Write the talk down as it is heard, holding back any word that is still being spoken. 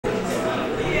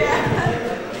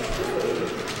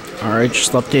Alright,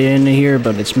 just updated into here,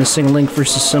 but it's missing link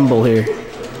versus symbol here.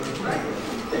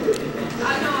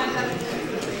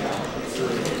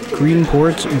 Green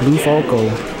port, blue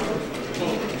Falco.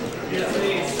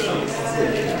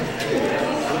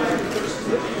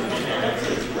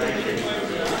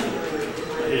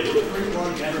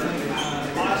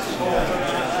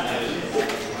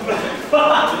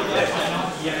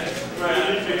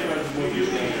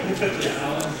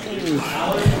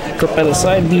 Cut by the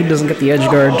side lead, doesn't get the edge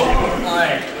guard.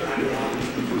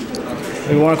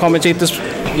 You want to commentate this?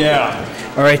 Yeah.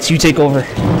 Alright, so you take over.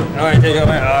 Alright, take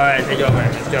over. Alright, take over.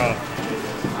 Let's go.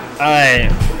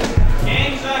 Alright.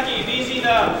 Gang sucky, easy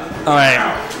enough. Alright.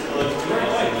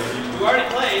 You already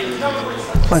played.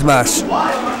 Let's Smash.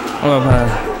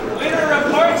 Winner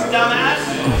reports, dumbass.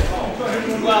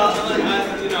 Well,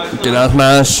 you know. Get out,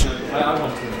 Smash.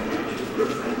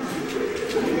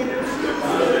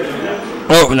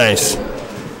 Oh, nice.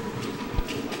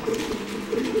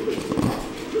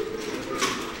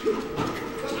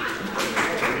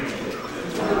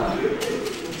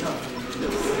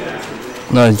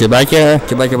 No, get back here.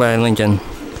 Get back here by Lincoln.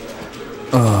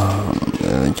 Oh,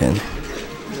 Lincoln.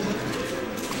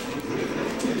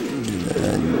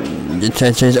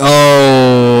 Chase.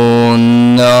 Oh,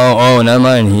 no. Oh, never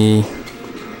mind.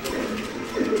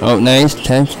 Oh, nice.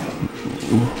 Tank.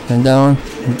 And down.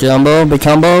 Jumbo. Big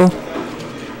combo.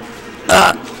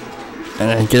 Ah! And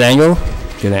then good angle.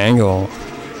 Good angle.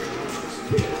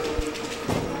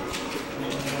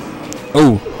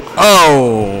 Oh.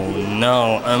 Oh,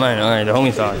 no. I might. Alright, the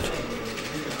homie thought.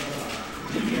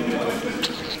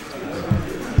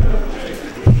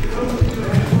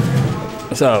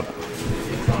 What's up?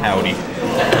 Howdy. I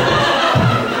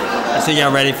still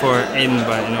got ready for Aiden,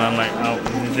 but you know, I'm like, oh,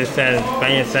 this says,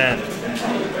 bang it said.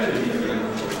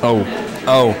 Oh.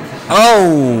 Oh.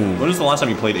 Oh! When was the last time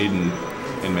you played Aiden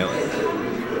in Melee?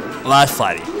 Last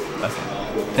Flatty. That's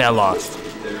Yeah, I lost.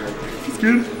 He's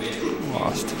good.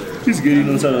 Lost. He's good. He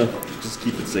knows how to just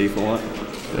keep it safe a lot.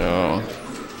 No.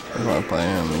 I'm gonna play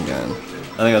him again.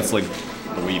 I think that's like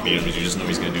the way you beat him is you just know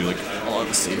he's gonna do like a lot of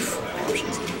the safe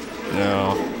options.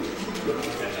 No.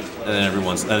 And then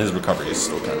and his recovery is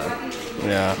still kind of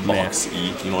box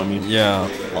E. You know what I mean? Yeah.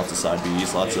 Lots of side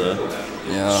Bs, lots of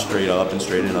straight up and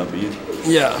straight in up B.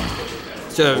 Yeah.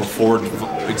 So Or forward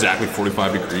exactly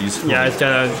 45 degrees. yeah, it's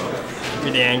got a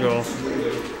good angle.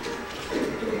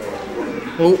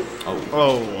 Oh.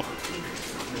 Oh.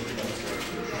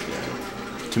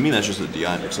 To me, that's just a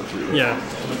DI mix-up for you. Yeah.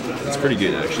 It's pretty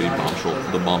good actually.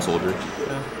 The bomb soldier.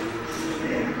 Yeah.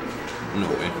 No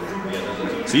way.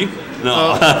 See?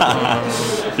 No.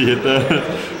 He hit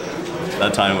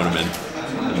that time would have been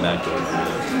that good.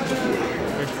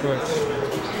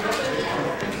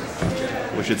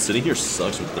 Which it's sitting here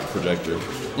sucks with the projector.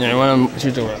 Yeah, you want to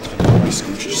shoot the left. We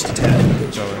scooch just a tad.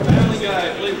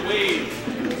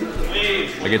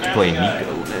 I get to play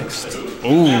Nico next.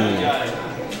 Ooh.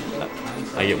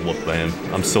 I get whooped by him.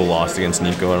 I'm so lost against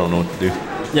Nico. I don't know what to do.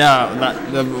 Yeah,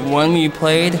 the one we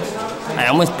played, I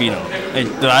almost beat him. Like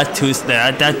that two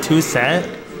set, that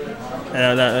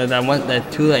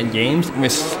two like games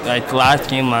was like the last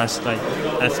game was like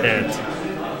that's it.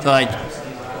 So like,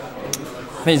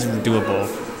 I think it's doable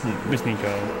with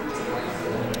Nico.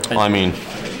 Well, I mean,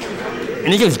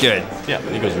 Nico's good. yeah,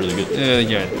 Nico's really good. Really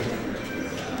good.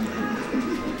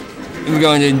 We're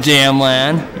going to Jam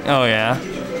Land. Oh yeah.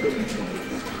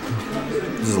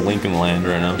 This is Lincoln Land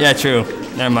right now. Yeah, true.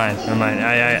 Never mind.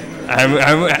 I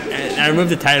removed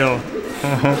the title.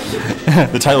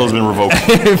 The title has been revoked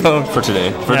for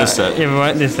today, for this set. Yeah,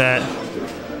 what this set?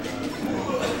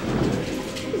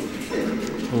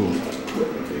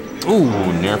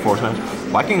 Ooh, near 4 times.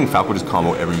 Why can Falco just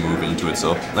combo every move into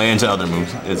itself? Like into other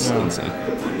moves. It's insane.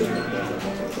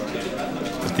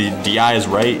 If the DI is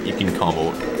right, you can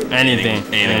combo Anything.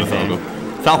 with Falco.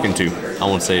 Falcon too. I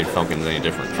won't say Falcon is any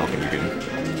different. Falcon you can.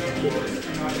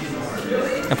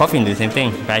 I probably can do the same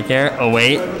thing. Back here. Oh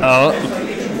wait. Oh.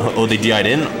 Oh, they DI'd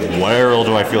in? Where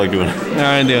do I feel like doing? What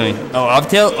am I doing? Oh, up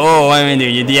tilt? Oh, what am I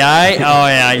doing? You DI? Oh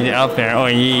yeah, you up there. Oh,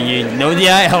 you no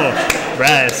DI? Oh,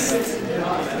 rest.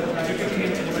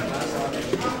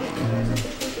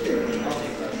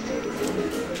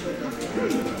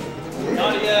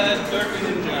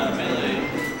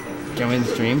 Can we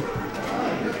stream?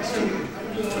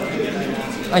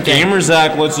 Okay. Gamer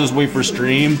Zach, let's just wait for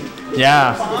stream.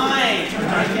 Yeah.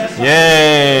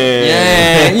 Yay!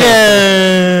 Yay!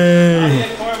 Yay!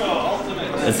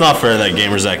 It's not fair that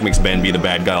Gamer Zach makes Ben be the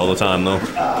bad guy all the time, though.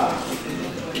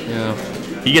 Yeah.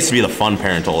 He gets to be the fun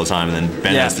parent all the time, and then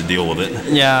Ben has to deal with it.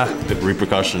 Yeah. The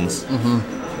repercussions.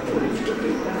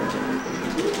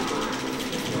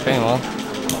 Okay, well.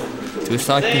 Too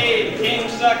sucky. Save King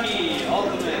Sucky,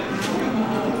 ultimate.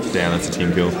 Damn, that's a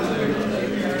team kill.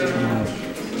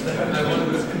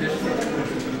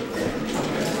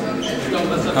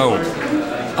 Oh.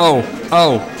 Oh.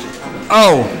 Oh.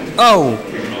 Oh. Oh.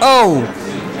 Oh.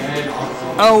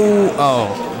 Oh.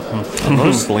 Oh. I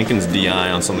noticed Lincoln's DI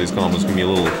on some of these combos can be a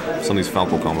little, some of these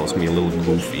Falco combos can be a little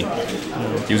goofy.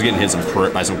 He was getting hit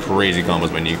by some crazy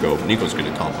combos by Nico. Nico's good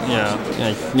at combos. Yeah.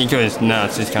 Nico is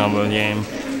nuts, his combo game.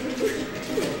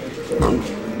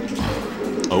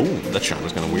 Oh, that shot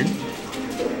was kind of weird.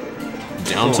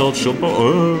 Down tilt, shield bow.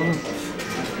 Oh.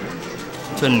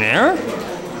 To Nair?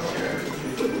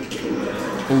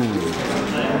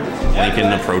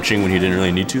 Lincoln approaching when he didn't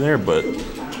really need to there, but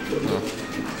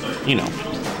you know,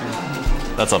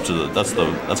 that's up to the that's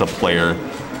a player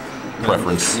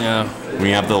preference. Yeah. When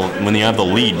you have the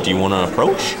lead, do you want to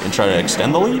approach and try to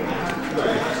extend the lead?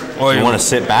 Or you want to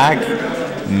sit back,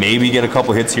 maybe get a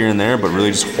couple hits here and there, but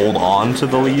really just hold on to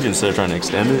the lead instead of trying to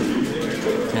extend it?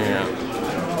 Yeah.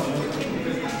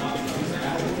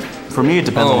 For me, it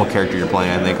depends on what character you're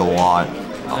playing. I think a lot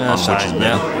on which is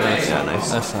better. Yeah, nice.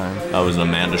 That's fine. That was an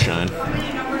Amanda shine.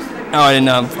 Oh, I didn't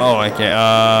know. Oh, okay.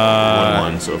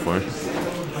 1-1 so far.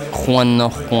 Juan.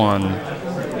 1-1.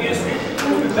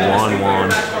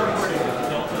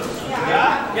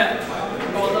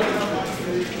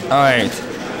 Alright.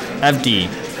 FD.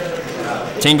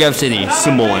 Tango City.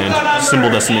 Symbol land. Symbol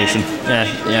destination.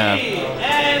 Yeah.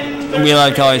 We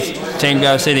like to call it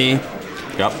Tango City.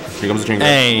 Yep. Here comes the chain grab.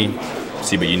 Hey.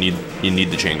 See, but you need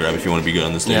the chain grab if you want to be good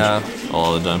on this stage. Yeah.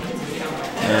 All the time.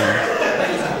 Yeah.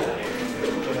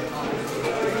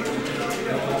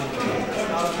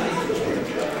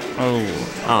 Oh.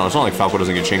 I don't know. It's not like Falco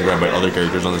doesn't get chain grabbed by other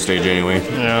characters on the stage anyway.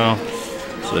 Yeah.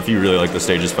 So if you really like the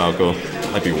stage as Falco,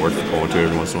 it might be worth going to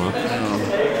every once in a while.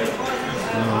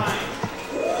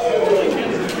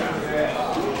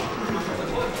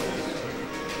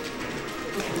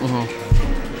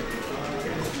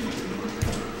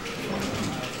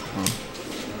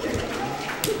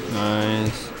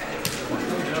 Nice.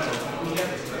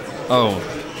 Oh.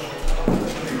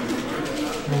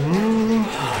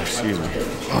 Excuse me.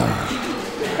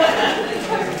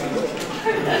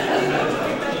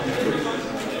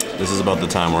 This is about the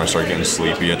time where I start getting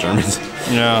sleepy at tournaments.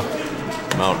 Yeah.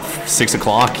 About 6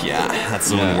 o'clock, yeah.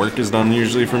 That's when work is done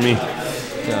usually for me.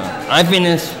 Yeah. I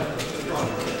finished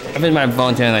my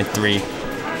volunteering like 3.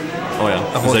 Oh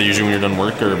yeah. Is that usually when you're done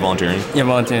work or volunteering? Yeah,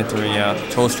 volunteering 3, yeah.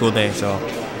 Whole school day, so.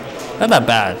 Not that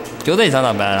bad. School day is not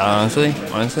that bad, honestly.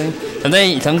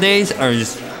 Some days are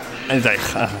just, it's like,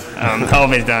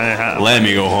 hope it's done. Let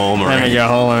me go home already. Let me go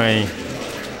home already.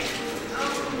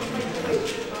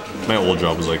 My old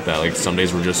job was like that. Like some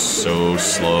days were just so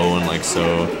slow and like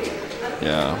so.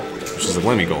 Yeah. It's just like,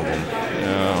 let me go home.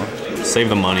 Yeah. Save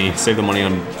the money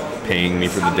on paying me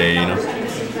for the day, you know.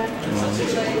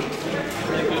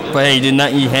 But hey, you do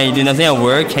nothing at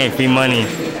work. Hey, free money.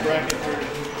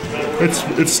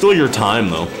 It's still your time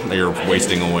though that you're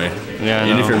wasting away. Yeah.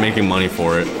 Even if you're making money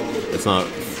for it, it's not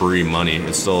free money.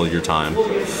 It's still your time. Ooh,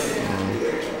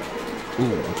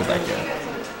 look at that guy.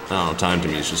 I don't know. Time to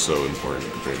me is just so important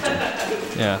compared to.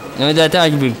 Yeah. That time I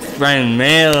could be running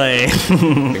melee. I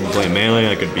could play melee.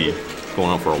 I could be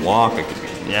going out for a walk. I could be.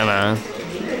 Yeah, man.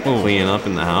 Cleaning up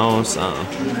in the house. I don't know.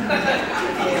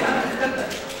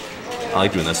 I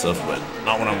like doing that stuff, but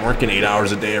not when I'm working 8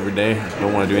 hours a day every day. I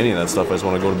don't want to do any of that stuff. I just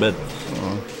want to go to bed.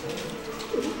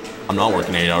 I'm not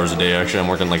working 8 hours a day. Actually, I'm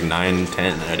working like 9,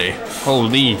 10 a day.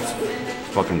 Holy.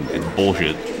 Fucking it's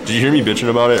bullshit. Did you hear me bitching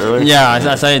about it earlier? Yeah,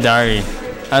 I saw your diary.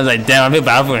 I was like, damn, I feel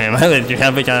bad for him. I was like,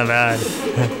 I feel kind of bad.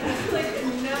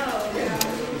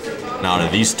 Now, out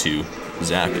of these two,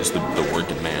 Zach is the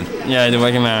working man. Yeah, the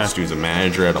working man. This dude's a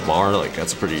manager at a bar. Like,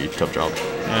 that's a pretty tough job.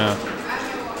 Yeah.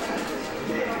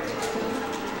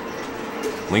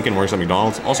 Lincoln works at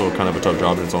McDonald's. Also kind of a tough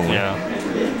job in its own way. Yeah.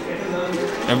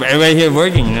 Everybody here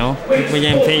working, you know? We're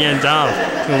getting paid your job.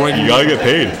 We're working. You gotta get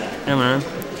paid. Yeah, man.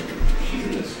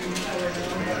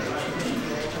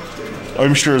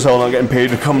 I'm sure as hell not getting paid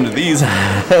to come to these.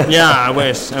 Yeah, I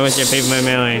wish. I wish I paid for my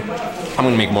melee. I'm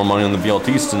gonna make more money on the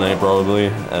VLTs tonight, probably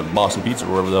at Boston Pizza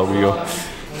or wherever the hell we go.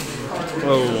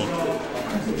 Oh.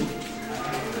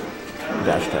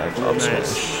 Dash tag, up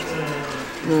smash.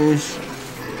 Nice.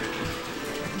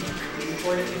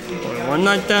 One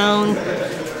knockdown.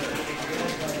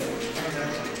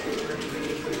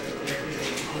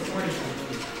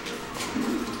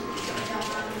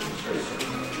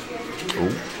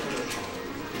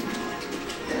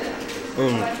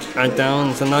 Boom. Knockdown.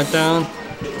 It's a knockdown.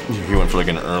 He went for like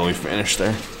an early finish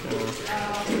there.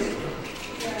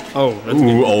 Oh, that's Ooh,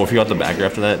 good. oh, if you got the backer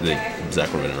after that,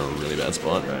 Zach would have been in a really bad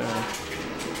spot.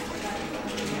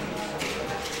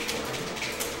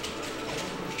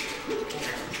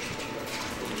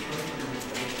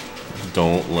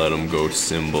 Don't let him go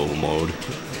symbol mode.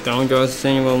 Don't go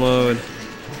single mode.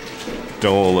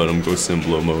 Don't let him go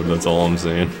symbol mode. That's all I'm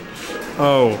saying.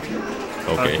 Oh.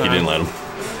 Okay, he didn't let him.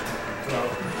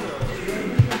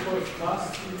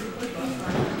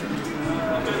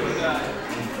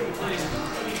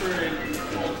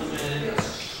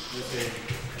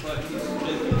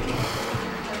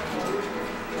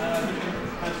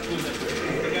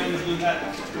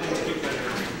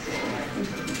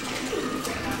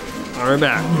 We're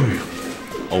back.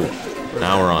 Oh,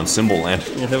 now we're on symbol land.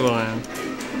 In Symbol Land.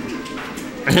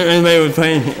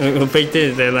 Anybody who picked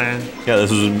it, they land. Yeah, this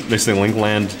was Missing Link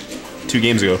land 2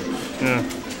 games ago. Yeah.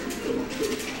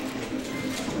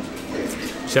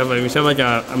 We should have like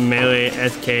a Melee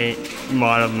SK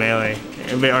mod of Melee.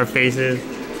 It'd be our faces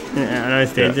on our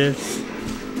stages.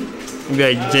 It'd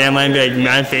be like jam line, be like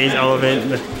man face, all of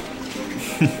it.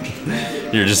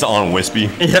 You're just on Wispy.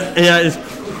 Yeah.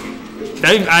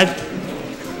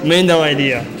 I made no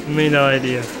idea.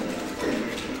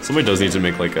 Somebody does need to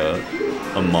make like a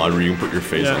mod where you can put your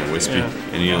face on Wispy,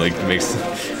 and he like makes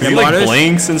he like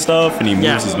blinks and stuff, and he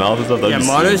moves his mouth and stuff.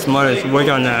 Modders, work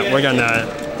on that.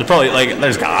 There's probably like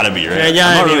there's gotta be, right? Yeah,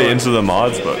 I'm not really into the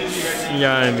mods, but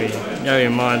gotta be a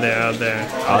mod out there.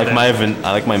 I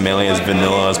like my Melee as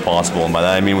vanilla as possible, and by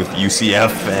that I mean with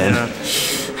UCF and.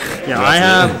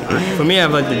 For me, I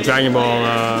have like the Dragon Ball.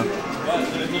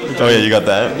 Oh yeah, you got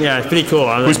that? Yeah, it's pretty cool.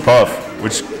 Who's Puff?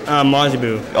 Which?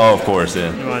 Majibu. Oh, of course,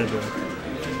 yeah. Majibu.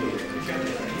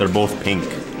 They're both pink.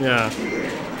 Yeah.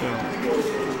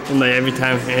 And like every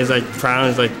time his like crown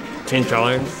is like change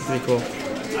color. Pretty cool.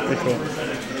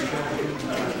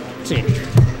 See.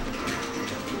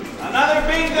 Another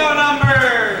bingo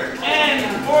number.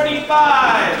 N45.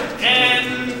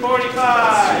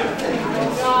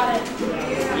 Got it.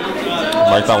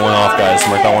 Mark that one off, guys.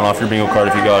 Mark that one off your bingo card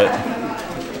if you got it.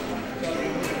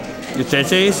 Your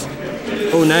Tetris?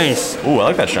 Oh, nice. Ooh, I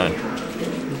like that shine.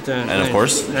 And nice. of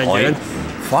course,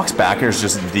 Fox Backer is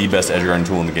just the best edge guarding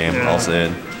tool in the game. I'll say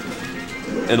it.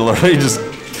 It literally just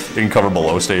you can cover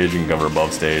below stage, you can cover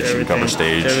above stage, you can cover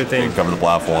stage, you can cover the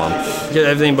platform. Get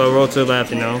everything but roll to the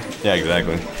left, you know. Yeah,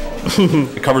 exactly.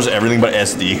 It covers everything but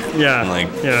SD. Yeah. And like,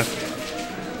 yeah.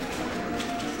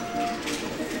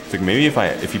 It's like maybe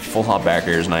if he full hop back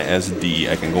airs and I SD,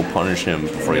 I can go punish him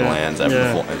before he lands after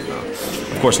the full.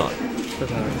 Of course not.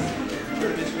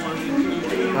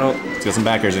 Oh. He's got some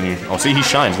back airs in here. Oh, see, he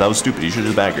shines. That was stupid. He should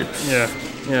have just back aired.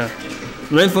 Yeah.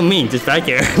 Learn from me, just back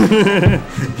air.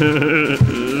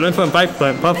 Learn from puff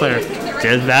player,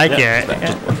 just back air.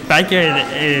 Back air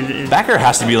is back air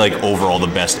has to be like overall the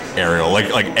best aerial.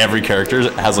 Like every character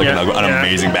has like an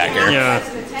amazing back air. Yeah.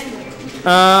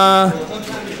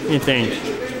 You think?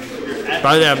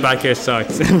 Probably that back air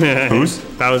sucks. Who's?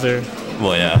 Bowser.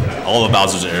 Well, yeah. All the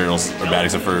Bowser's aerials are bad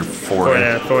except for forward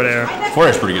air. Forward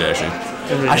air's pretty good actually.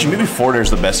 Actually, maybe forward air's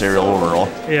the best aerial overall.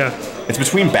 Yeah. It's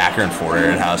between back air and forward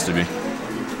air. It has to be.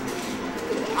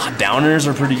 Downers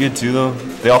are pretty good too, though.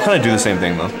 They all kind of do the same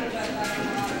thing, though.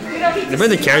 Depends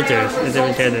the characters. It's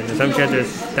different characters. Some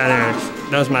characters,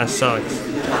 down smash sucks.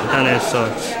 Down air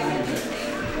sucks.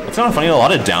 It's kind of funny. A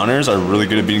lot of downers are really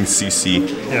good at beating CC.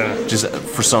 Yeah. Just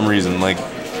for some reason, like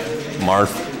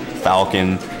Marth,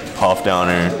 Falcon, Puff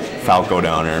downer, Falco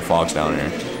downer, Fox downer.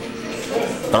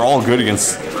 They're all good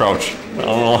against crouch. I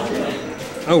don't know.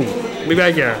 Oh, be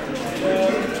back here.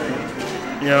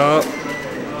 Yo.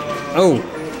 Oh.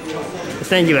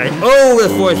 Thank you, guys. Oh, the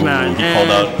force man. He called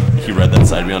out. He read that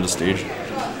side B on the stage.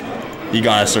 You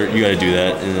gotta do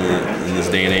that in this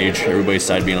day and age. Everybody's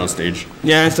side being on stage.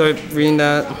 Yeah, I start reading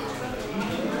that.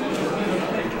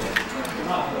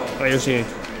 Oh, you'll see.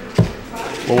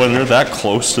 Well, when they're that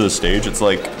close to the stage, it's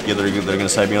like either they're gonna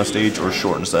side B on stage or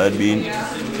shorten side B.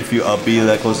 If you up B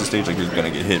that close to the stage, like you're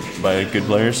gonna get hit by good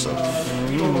players. So.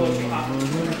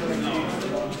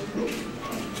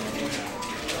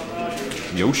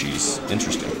 Yoshi's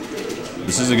interesting.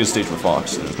 This is a good stage for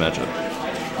Fox in this matchup.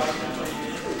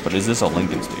 But is this a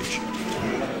Lincoln stage?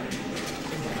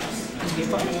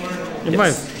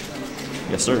 Yes.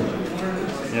 Yes, sir.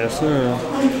 Yes, sir.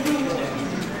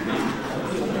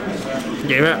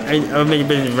 Okay, I'll make a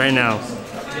business right now.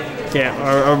 Yeah,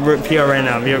 or PR right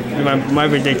now. My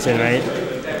prediction, right?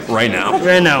 Right now?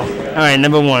 Right now. All right,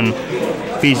 number 1.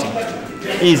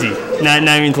 Easy. Not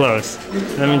even close.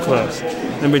 Not even close.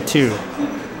 Number 2.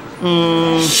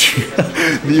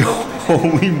 The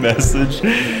only message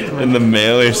in the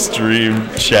Melee stream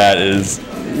chat is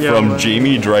from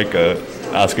Jamie Dryka.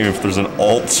 Asking if there's an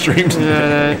alt stream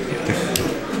today.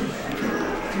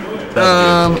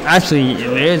 Actually,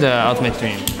 there is an ultimate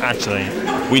stream. Actually,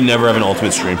 We never have an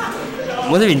ultimate stream.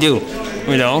 what do we do?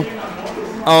 We don't.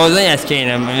 Oh, it's like SK,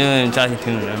 and I'm really talking to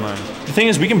him. Never mind. The thing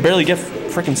is, we can barely get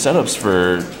freaking setups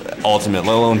for ultimate,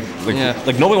 let alone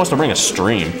like nobody wants to bring a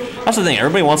stream. That's the thing.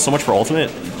 Everybody wants so much for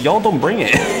ultimate. Y'all don't bring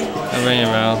it. I'm bringing it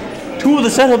around. 2 of the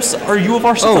setups are U of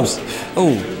R setups.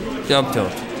 Oh, jump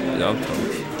tilt. Jump tilt.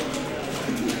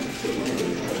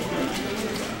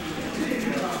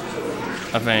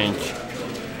 I think.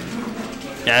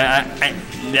 Yeah,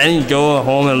 I need to go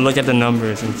home and look at the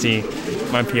numbers and see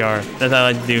my PR. That's what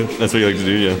I like to do. That's what you like to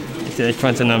do, yeah. To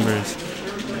crunch the numbers.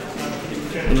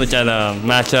 Look at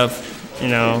matchup, you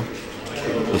know.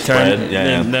 The spread,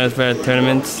 yeah. The spread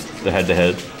tournaments. The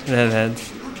head-to-head. The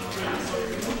head-to-heads.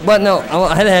 But no,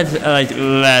 head-to-heads like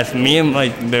less. Me and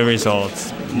like the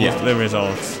results. Yeah. The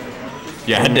results.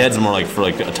 Yeah, head-to-heads are more like for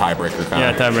like a tiebreaker kind of.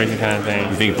 Yeah, tiebreaker kind of thing.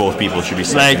 You think both people should be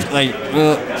second? Like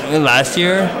last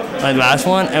year, like last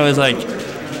one, it was like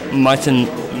much and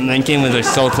linking was like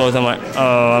so close. I'm like,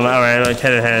 oh, I'm alright, like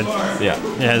head-to-head. Yeah.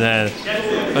 Yeah, head-to-head.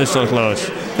 It was so close.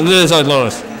 It was literally so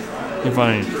close. You're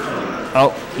funny.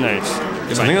 Oh, nice.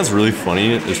 Something that's really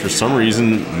funny is for some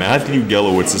reason Matthew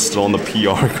Gelowitz is still on the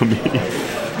PR committee,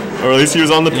 or at least he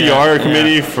was on the PR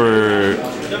committee for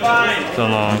so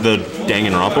long. The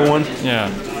Danganronpa one. Yeah.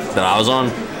 That I was on,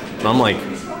 and I'm like,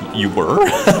 you were?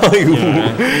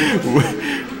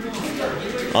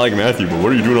 I like Matthew, but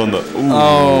what are you doing on the? Ooh,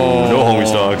 no homie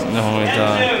stocks. No homie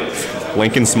stocks.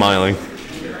 Lincoln smiling.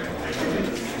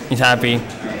 He's happy.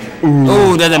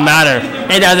 Ooh, doesn't matter.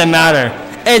 It doesn't matter.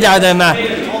 It doesn't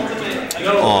matter.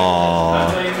 Aww.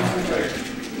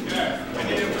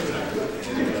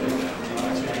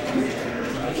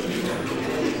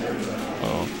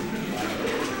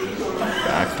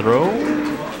 Back throw.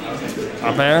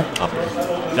 Up air? Up air.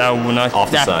 That will not. Off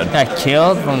the side. That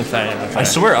killed from the side. I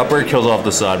swear up air kills off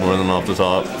the side more than off the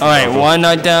top. Alright, one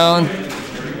knock down.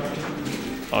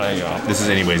 Oh, there you go. This is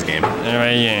anybody's game.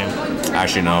 Anyway, game.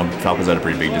 Actually, no. Falco's at a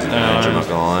pretty big disadvantage, I'm not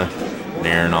gonna lie.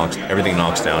 Nair knocks, everything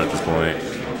knocks down at this point.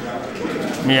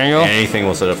 Mirango? Anything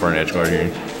will set up for an edge guard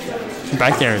here.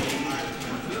 Back there.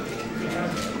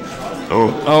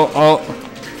 Oh. Oh.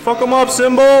 Fuck him up,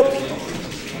 Symbol!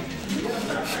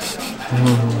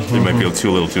 They might be a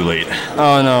little too late.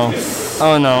 Oh no.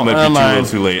 Oh no. Might be a little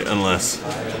too late, unless.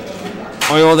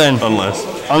 Oh, well then. Unless.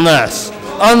 Unless.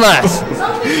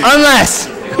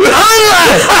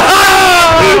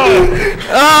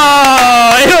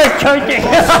 Oh, he was joking.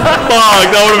 Fuck,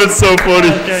 that would have been so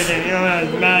funny. He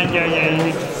was mad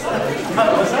joking.